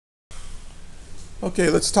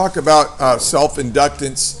Okay, let's talk about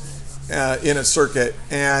self-inductance in a circuit.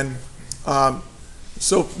 And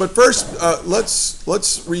but first,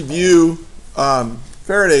 let's review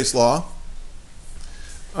Faraday's law,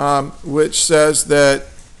 which says that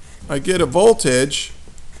I get a voltage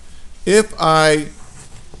if I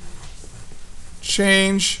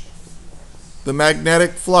change the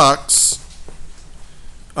magnetic flux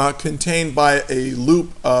contained by a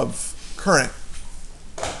loop of current.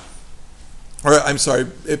 Or I'm sorry,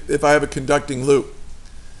 if I have a conducting loop.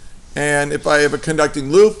 And if I have a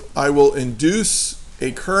conducting loop, I will induce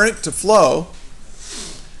a current to flow,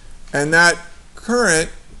 and that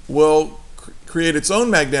current will create its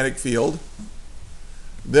own magnetic field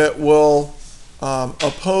that will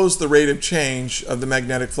oppose the rate of change of the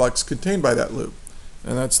magnetic flux contained by that loop.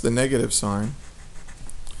 And that's the negative sign.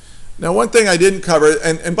 Now, one thing I didn't cover,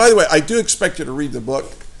 and by the way, I do expect you to read the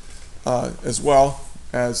book as well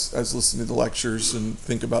as listen to the lectures and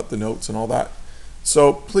think about the notes and all that.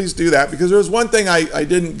 So please do that, because there was one thing I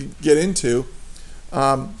didn't get into.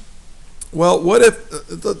 Well, what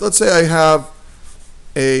if, let's say I have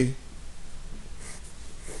a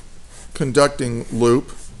conducting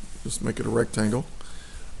loop, just make it a rectangle,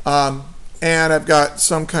 and I've got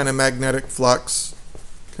some kind of magnetic flux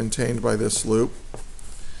contained by this loop,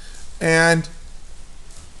 and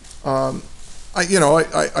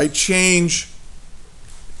I change.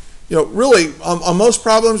 Really, on most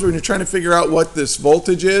problems, when you're trying to figure out what this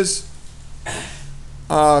voltage is,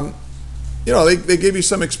 they give you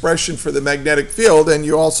some expression for the magnetic field, and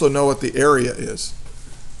you also know what the area is.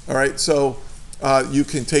 All right, so you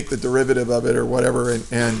can take the derivative of it or whatever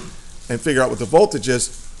and figure out what the voltage is.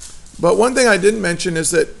 But one thing I didn't mention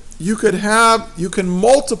is that you can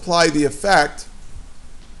multiply the effect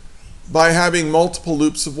by having multiple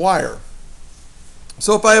loops of wire.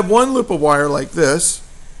 So if I have one loop of wire like this,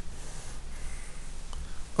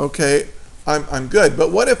 okay, I'm good.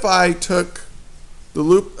 But what if I took the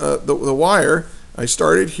loop, the wire, I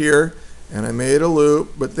started here and I made a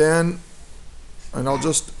loop, but then, and I'll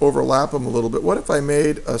just overlap them a little bit. What if I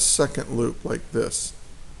made a second loop like this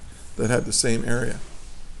that had the same area?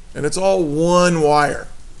 And it's all one wire.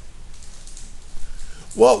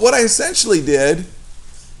 Well, what I essentially did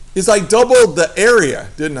is I doubled the area,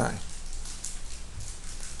 didn't I?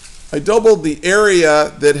 I doubled the area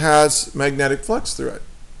that has magnetic flux through it.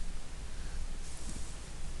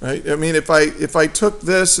 Right? I mean, if I took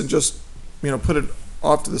this and just put it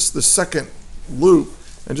off to the second loop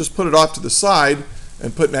and just put it off to the side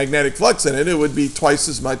and put magnetic flux in it, it would be twice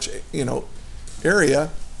as much area.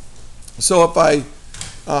 So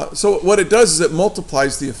so what it does is it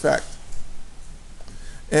multiplies the effect.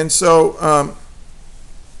 And so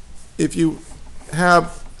if you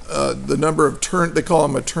have the number of turn, they call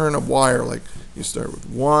them a turn of wire. Like you start with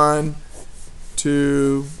 1,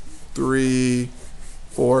 2, 3,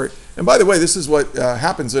 4. And by the way, this is what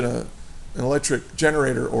happens in an electric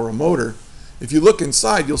generator or a motor. If you look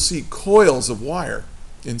inside, you'll see coils of wire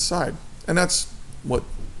inside, and that's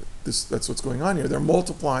what's going on here. They're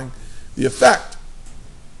multiplying the effect.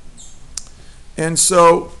 And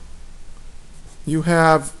so you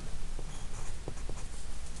have,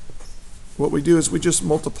 what we do is we just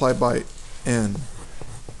multiply by n.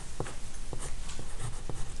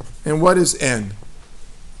 And what is n?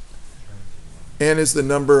 N is the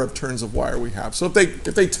number of turns of wire we have. So if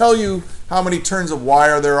they tell you how many turns of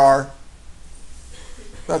wire there are,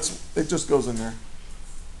 it just goes in there.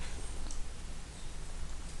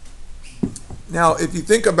 Now, if you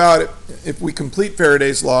think about it, if we complete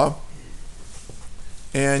Faraday's law,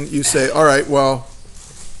 and you say, all right, well,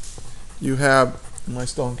 you have, am I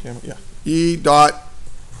still on camera? Yeah. E dot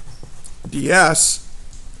ds.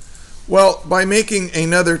 Well, by making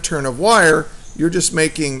another turn of wire, you're just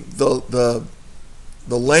making the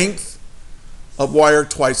length of wire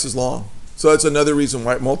twice as long. So that's another reason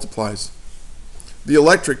why it multiplies. The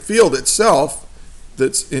electric field itself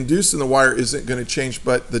that's induced in the wire isn't going to change,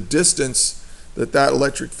 but the distance that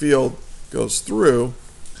electric field goes through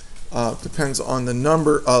depends on the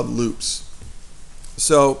number of loops.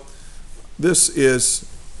 So this is,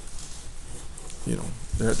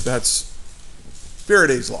 that's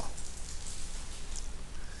Faraday's law.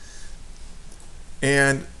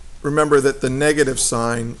 And remember that the negative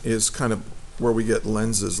sign is kind of where we get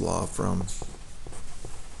Lenz's law from.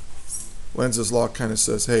 Lenz's law kind of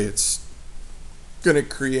says, hey, it's going to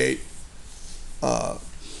create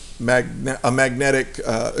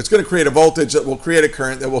it's going to create a voltage that will create a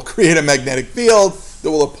current that will create a magnetic field that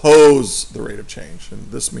will oppose the rate of change. And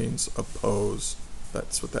this means oppose.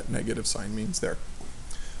 That's what that negative sign means there.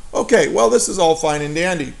 Okay, well, this is all fine and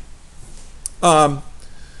dandy.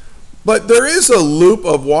 But there is a loop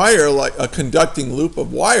of wire, like a conducting loop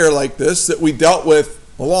of wire like this that we dealt with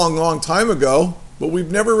a long, long time ago, but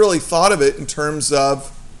we've never really thought of it in terms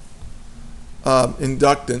of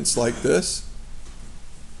inductance like this.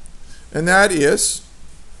 And that is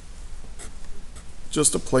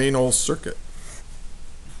just a plain old circuit.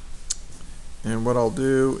 And what I'll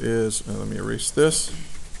do is, let me erase this.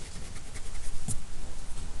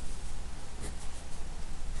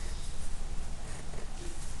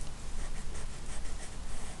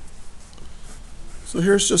 So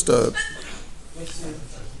here's just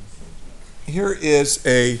here is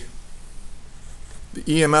the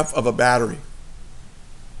EMF of a battery.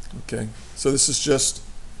 Okay, so this is just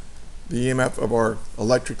the EMF of our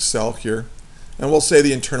electric cell here. And we'll say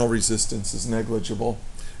the internal resistance is negligible.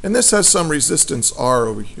 And this has some resistance R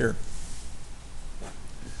over here.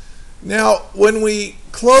 Now, when we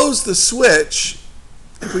close the switch,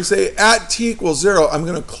 if we say at t equals 0, I'm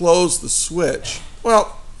going to close the switch.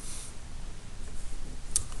 Well,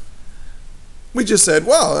 we just said,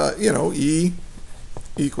 well, E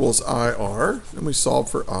equals IR, and we solve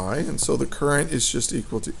for I, and so the current is just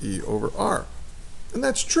equal to E over R. And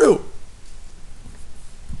that's true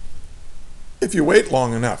if you wait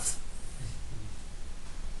long enough.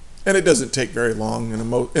 And it doesn't take very long.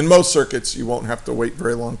 In most circuits, you won't have to wait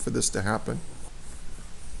very long for this to happen.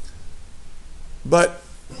 But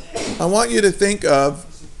I want you to think of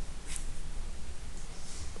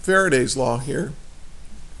Faraday's law here.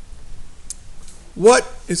 What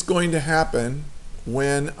is going to happen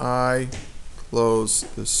when I close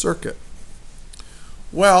the circuit?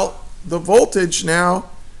 Well, the voltage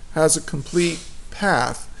now has a complete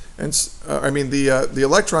path, and the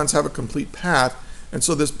electrons have a complete path, and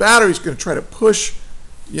so this battery is going to try to push,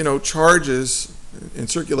 charges and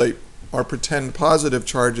circulate our pretend positive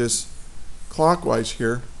charges clockwise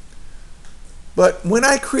here. But when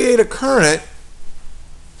I create a current,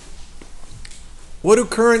 what do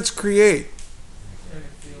currents create?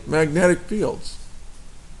 Magnetic fields.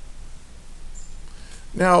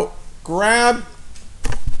 Now, let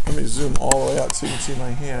me zoom all the way out so you can see my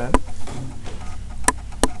hand.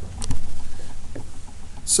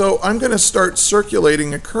 So I'm going to start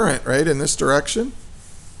circulating a current, right, in this direction.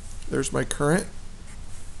 There's my current.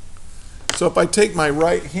 So if I take my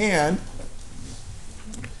right hand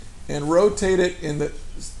and rotate it in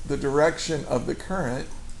the direction of the current,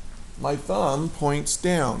 my thumb points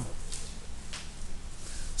down.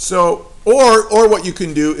 So, or what you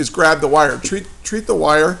can do is grab the wire. Treat the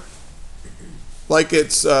wire like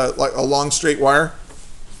it's like a long straight wire,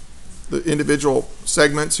 the individual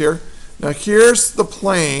segments here. Now here's the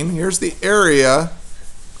plane, here's the area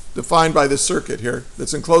defined by this circuit here,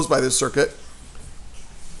 that's enclosed by this circuit.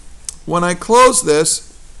 When I close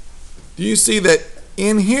this, do you see that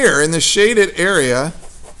in here, in the shaded area,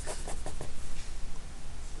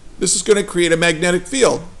 this is going to create a magnetic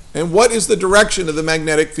field. And what is the direction of the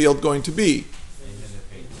magnetic field going to be?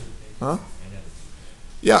 Huh?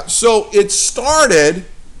 Yeah, so it started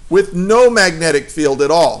with no magnetic field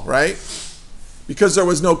at all, right? Because there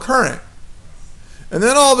was no current. And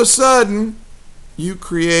then all of a sudden, you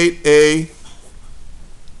create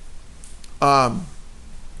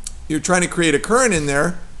you're trying to create a current in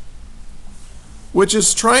there, which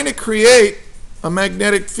is trying to create a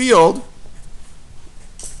magnetic field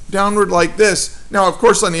downward like this. Now, of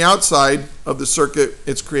course, on the outside of the circuit,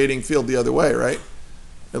 it's creating field the other way, right?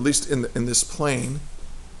 At least in this plane.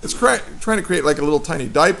 It's trying to create like a little tiny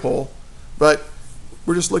dipole, but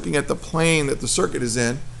we're just looking at the plane that the circuit is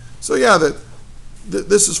in. So yeah,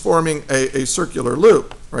 this is forming a circular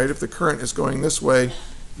loop, right? If the current is going this way,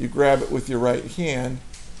 you grab it with your right hand,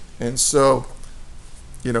 and so,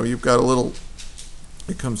 you've got a little,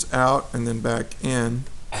 it comes out and then back in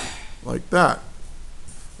like that,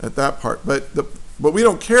 at that part. But we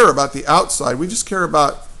don't care about the outside. We just care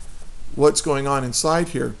about what's going on inside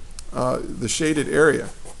here, the shaded area.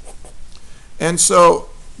 And so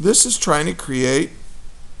this is trying to create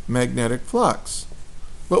magnetic flux.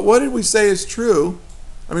 But what did we say is true?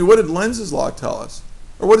 I mean, what did Lenz's law tell us?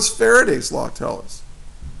 Or what does Faraday's law tell us?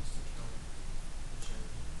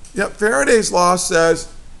 Yep, Faraday's law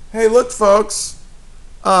says, hey, look, folks,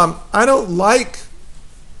 I don't like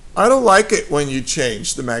it when you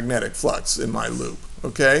change the magnetic flux in my loop,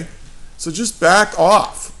 okay? So just back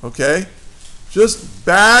off, okay? Just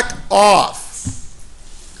back off.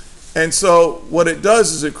 And so what it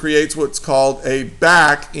does is it creates what's called a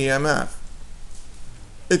back EMF.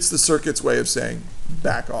 It's the circuit's way of saying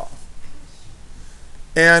back off.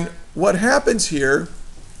 And what happens here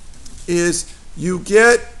is you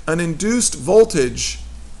get an induced voltage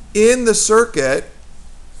in the circuit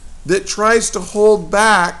that tries to hold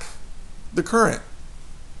back the current.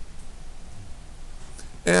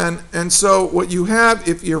 And so what you have,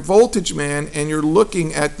 if you're voltage man and you're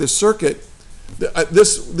looking at the circuit,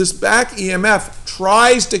 this back EMF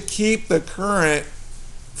tries to keep the current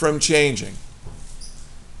from changing.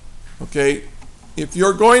 Okay, if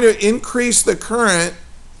you're going to increase the current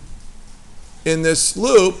in this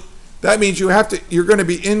loop, that means you're going to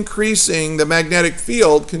be increasing the magnetic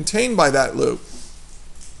field contained by that loop.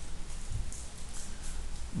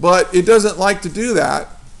 But it doesn't like to do that,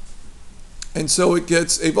 and so it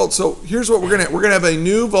gets a volt. So here's what we're going to have a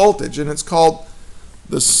new voltage, and it's called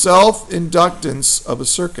the self-inductance of a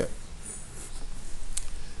circuit.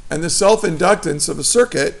 And the self-inductance of a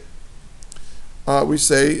circuit, we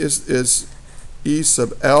say, is E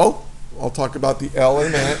sub L. I'll talk about the L in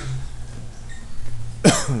a minute.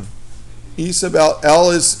 E sub L.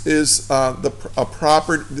 L is the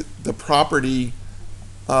property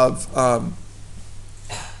of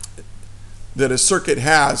that a circuit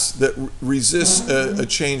has that resists a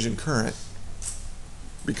change in current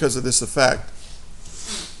because of this effect.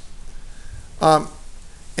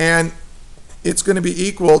 And it's going to be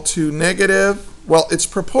equal to negative, well, it's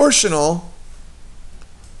proportional.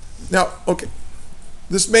 Now, okay,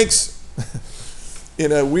 this makes,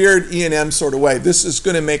 in a weird E&M sort of way, this is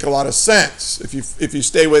going to make a lot of sense if you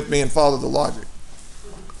stay with me and follow the logic.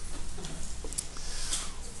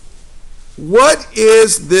 What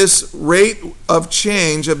is this rate of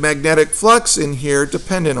change of magnetic flux in here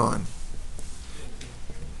dependent on?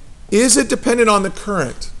 Is it dependent on the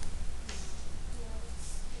current?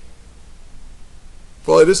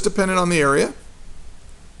 Well, it is dependent on the area,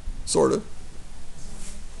 sort of.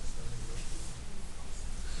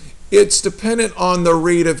 It's dependent on the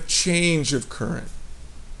rate of change of current.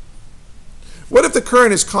 What if the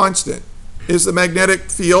current is constant? Is the magnetic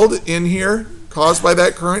field in here caused by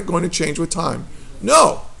that current going to change with time?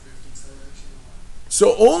 No.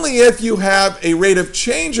 So only if you have a rate of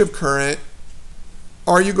change of current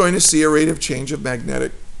are you going to see a rate of change of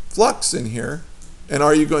magnetic flux in here, and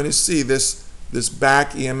are you going to see this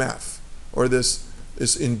back EMF, or this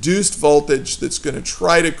induced voltage that's going to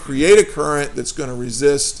try to create a current that's going to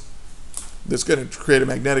resist, that's going to create a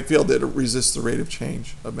magnetic field that resists the rate of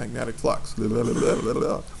change of magnetic flux.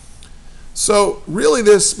 So really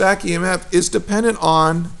this back EMF is dependent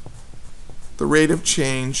on the rate of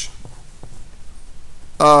change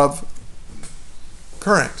of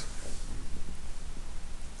current.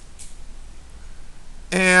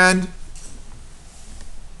 And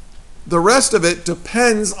the rest of it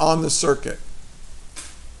depends on the circuit.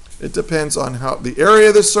 It depends on how the area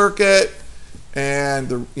of the circuit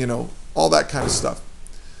and all that kind of stuff.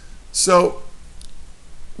 So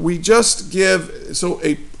we just give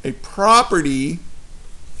a property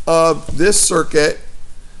of this circuit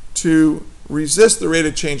to resist the rate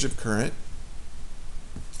of change of current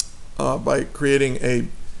by creating a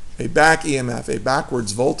back EMF, a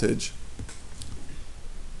backwards voltage.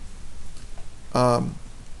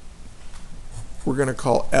 We're going to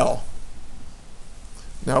call L.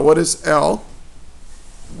 Now what is L?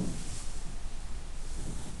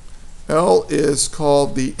 L is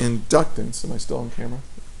called the inductance. Am I still on camera?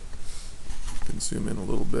 I can zoom in a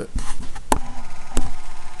little bit.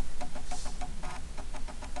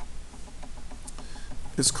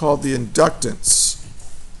 It's called the inductance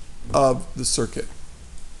of the circuit.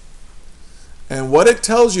 And what it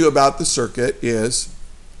tells you about the circuit is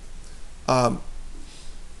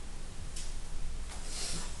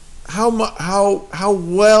how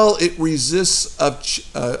well it resists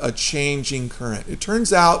a changing current. It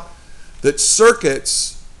turns out that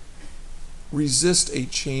circuits resist a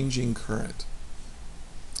changing current.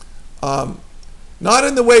 Not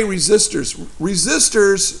in the way resistors.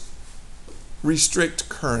 Resistors restrict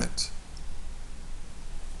current.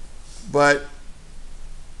 But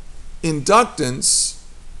inductance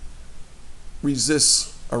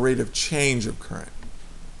resists a rate of change of current.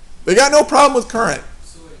 They got no problem with current.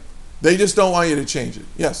 So wait, They just don't want you to change it.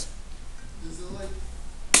 Yes? is it like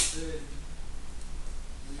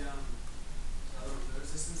the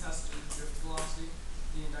resistance has to do with drift velocity,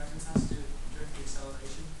 the inductance has to do with drift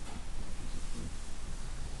acceleration?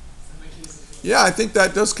 Does that make any sense? Yeah, I think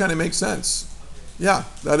that does kind of make sense. Okay. Yeah,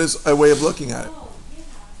 that is a way of looking at it.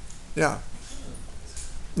 Yeah.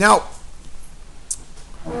 Now,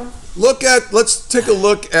 let's take a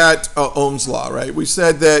look at Ohm's law, right? We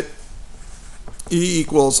said that E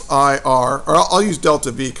equals IR, or I'll use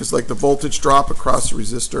delta V because like the voltage drop across the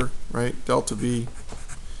resistor, right? Delta V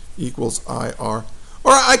equals IR.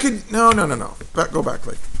 Or I could, no. Go back,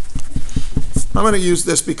 like. I'm going to use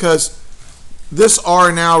this because this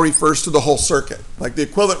R now refers to the whole circuit, like the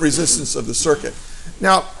equivalent resistance of the circuit.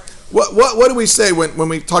 Now, what do we say when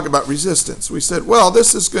we talk about resistance? We said, well,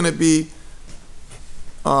 this is going to be,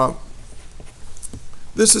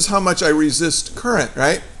 this is how much I resist current,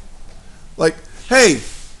 right? Like, hey,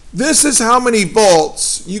 this is how many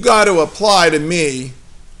volts you got to apply to me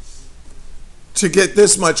to get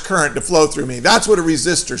this much current to flow through me. That's what a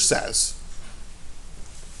resistor says.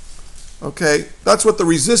 Okay, that's what the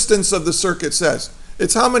resistance of the circuit says.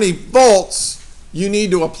 It's how many volts you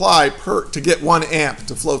need to apply to get 1 amp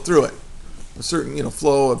to flow through it. A certain,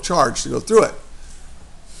 flow of charge to go through it.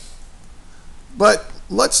 But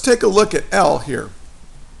let's take a look at L here.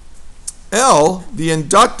 L, the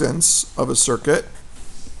inductance of a circuit,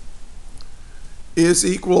 is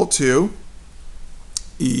equal to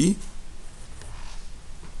E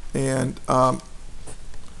and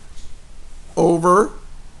over.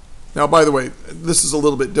 Now, by the way, this is a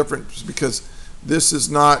little bit different because this is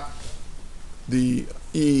not the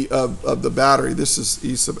E of the battery. This is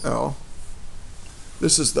E sub L.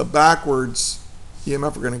 This is the backwards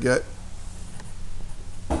EMF we're going to get.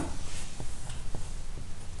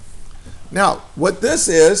 Now, what this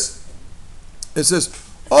is this,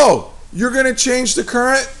 oh, you're going to change the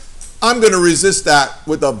current? I'm going to resist that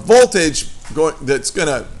with a voltage that's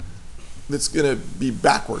going to be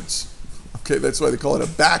backwards. Okay, that's why they call it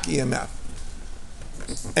a back EMF.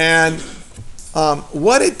 And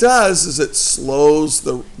what it does is it slows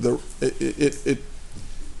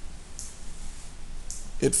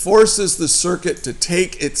it forces the circuit to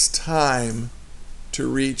take its time to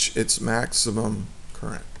reach its maximum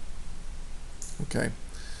current. Okay.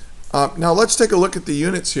 Now let's take a look at the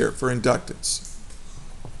units here for inductance.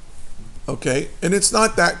 Okay, and it's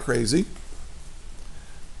not that crazy.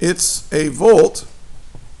 It's a volt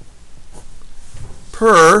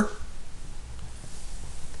per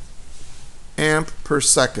amp per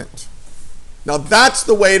second. Now that's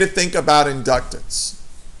the way to think about inductance.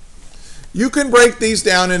 You can break these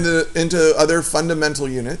down into other fundamental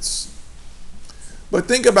units, but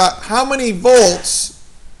think about how many volts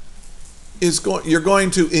you're going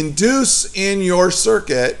to induce in your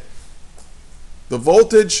circuit, the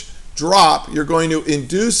voltage drop you're going to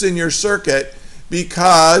induce in your circuit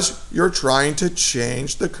because you're trying to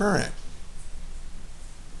change the current.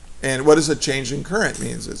 And what does a change in current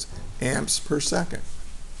means? It's amps per second,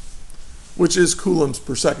 which is coulombs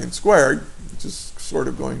per second squared, which is sort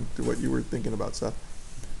of going to what you were thinking about stuff.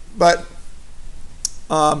 But,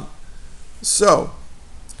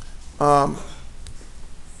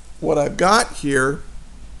 what I've got here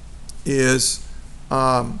is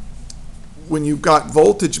when you've got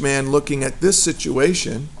Voltage Man looking at this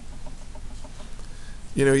situation,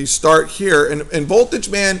 you start here, and Voltage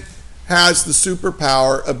Man has the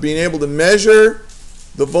superpower of being able to measure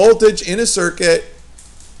the voltage in a circuit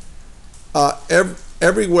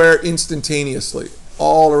everywhere instantaneously,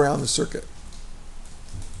 all around the circuit.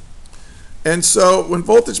 And so when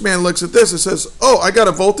Voltage Man looks at this, it says, oh, I got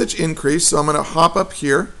a voltage increase, so I'm going to hop up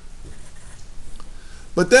here.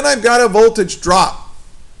 But then I've got a voltage drop.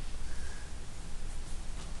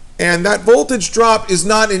 And that voltage drop is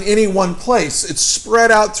not in any one place. It's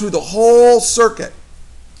spread out through the whole circuit.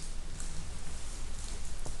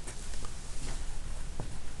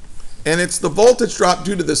 And it's the voltage drop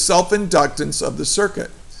due to the self-inductance of the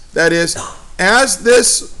circuit. That is, as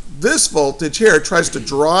this voltage here tries to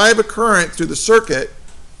drive a current through the circuit,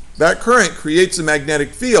 that current creates a magnetic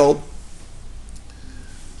field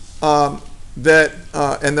and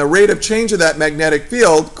the rate of change of that magnetic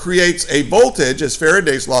field creates a voltage, as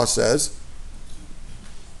Faraday's law says,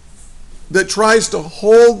 that tries to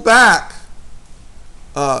hold back,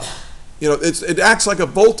 it acts like a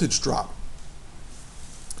voltage drop.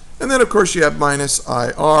 And then, of course, you have minus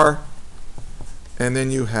IR, and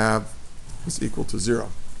then you have is equal to 0.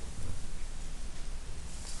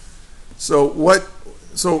 So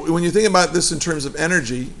when you think about this in terms of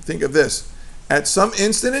energy, think of this. At some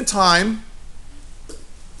instant in time,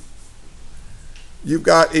 you've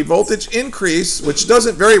got a voltage increase, which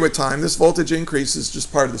doesn't vary with time. This voltage increase is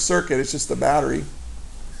just part of the circuit. It's just the battery.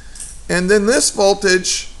 And then this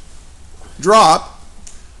voltage drop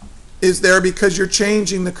is there because you're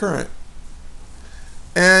changing the current.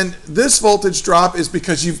 And this voltage drop is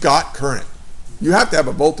because you've got current. You have to have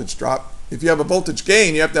a voltage drop. If you have a voltage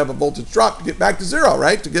gain, you have to have a voltage drop to get back to 0,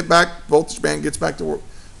 right? To get back, voltage band gets back to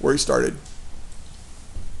where he started.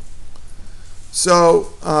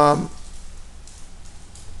 So,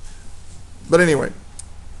 but anyway,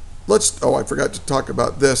 I forgot to talk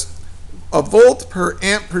about this. A volt per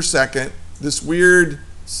amp per second, this weird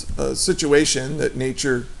situation that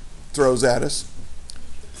nature throws at us.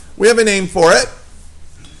 We have a name for it.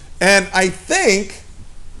 And I think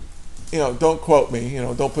don't quote me.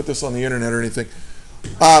 Don't put this on the internet or anything.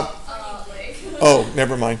 Oh,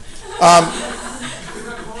 never mind.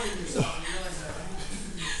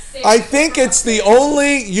 I think it's the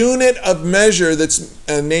only unit of measure that's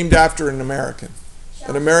named after an American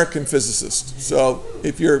physicist. So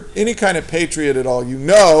if you're any kind of patriot at all, you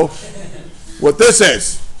know what this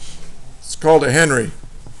is. It's called a Henry.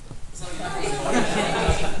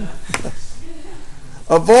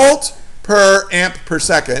 A volt per amp per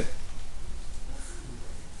second.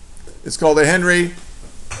 It's called a Henry,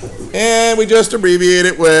 and we just abbreviate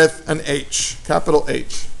it with an H, capital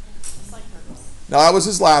H. Now, that was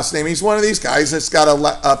his last name. He's one of these guys that's got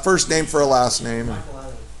a first name for a last name.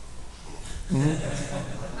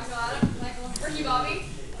 Ricky Bobby.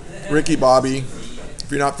 Ricky Bobby. If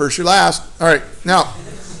you're not first, you're last. All right. Now,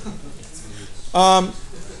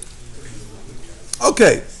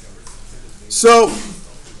 okay. So,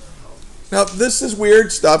 now this is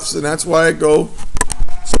weird stuff, and that's why I go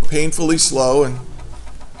so painfully slow, and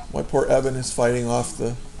my poor Evan is fighting off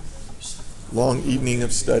the long evening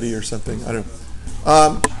of study or something. I don't know.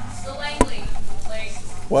 The Langley.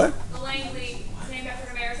 What? The Langley, named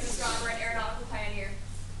after an American astronomer and aeronautical pioneer.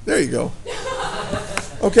 There you go.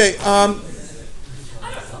 Okay.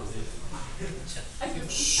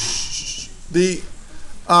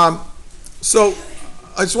 So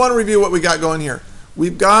I just want to review what we got going here.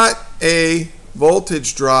 We've got a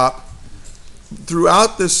voltage drop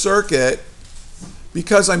throughout this circuit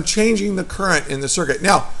because I'm changing the current in the circuit.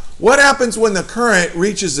 Now, what happens when the current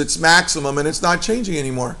reaches its maximum and it's not changing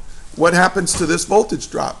anymore? What happens to this voltage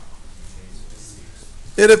drop?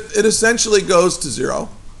 It essentially goes to zero.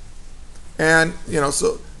 And,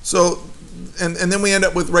 and then we end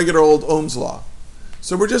up with regular old Ohm's law.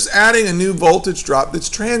 So we're just adding a new voltage drop that's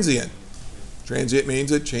transient. Transient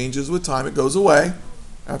means it changes with time. It goes away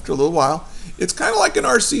after a little while. It's kind of like an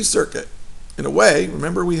RC circuit in a way.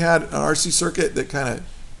 Remember we had an RC circuit that kind of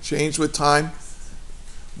changed with time?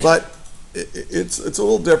 But it's a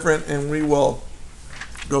little different, and we will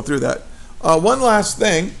go through that. One last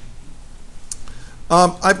thing.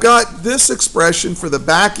 I've got this expression for the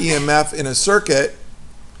back EMF in a circuit,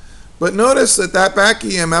 but notice that back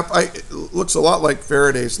EMF looks a lot like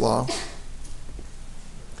Faraday's law.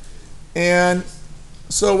 And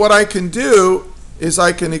so what I can do is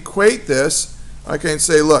I can equate this. I can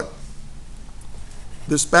say, look,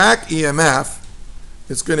 this back EMF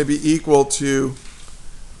is going to be equal to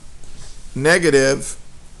negative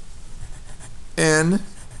N.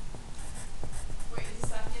 Wait, is this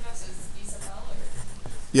back EMF? Is this E sub L or?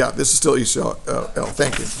 Yeah, this is still E sub L.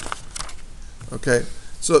 Thank you. Okay,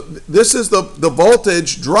 so this is the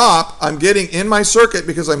voltage drop I'm getting in my circuit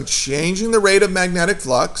because I'm changing the rate of magnetic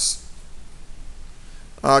flux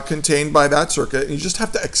contained by that circuit. And you just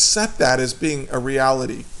have to accept that as being a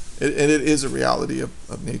reality. And it is a reality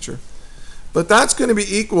of nature. But that's going to be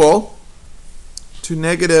equal to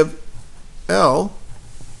negative L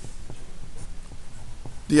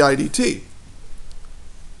di dt.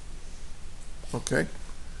 Okay.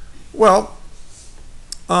 Well,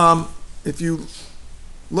 if you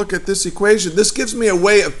look at this equation, this gives me a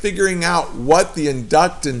way of figuring out what the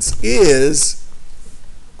inductance is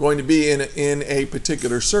going to be in a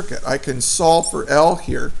particular circuit. I can solve for L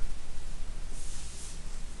here.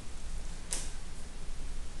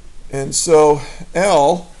 And so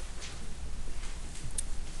L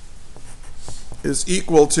is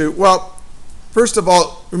equal to, well, first of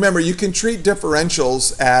all, remember, you can treat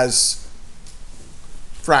differentials as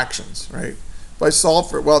fractions, right? If I solve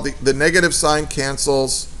for, well, the negative sign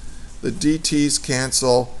cancels, the dt's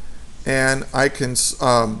cancel, and I can,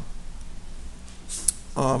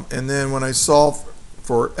 and then when I solve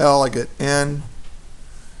for L, I get N,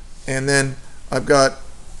 and then I've got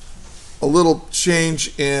a little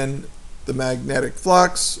change in the magnetic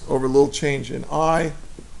flux over a little change in I.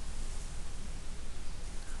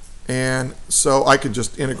 And so I could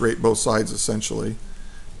just integrate both sides essentially.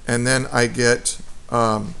 And then I get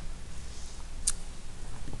the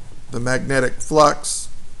magnetic flux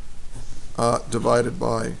divided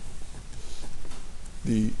by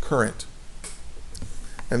the current.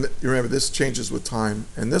 And remember, this changes with time,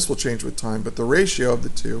 and this will change with time, but the ratio of the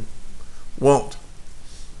two won't.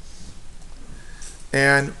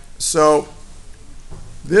 And so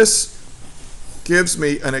this gives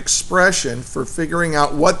me an expression for figuring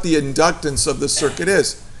out what the inductance of the circuit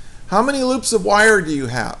is. How many loops of wire do you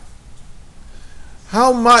have?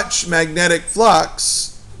 How much magnetic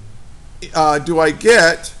flux do I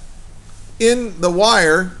get in the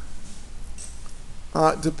wire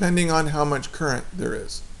depending on how much current there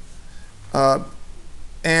is?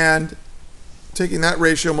 And taking that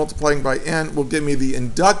ratio, multiplying by N, will give me the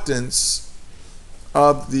inductance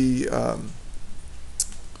of the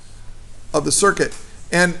circuit.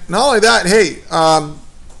 And not only that, hey,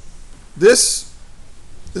 this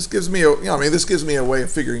gives me a, this gives me a way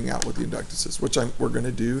of figuring out what the inductance is, which we're going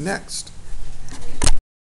to do next.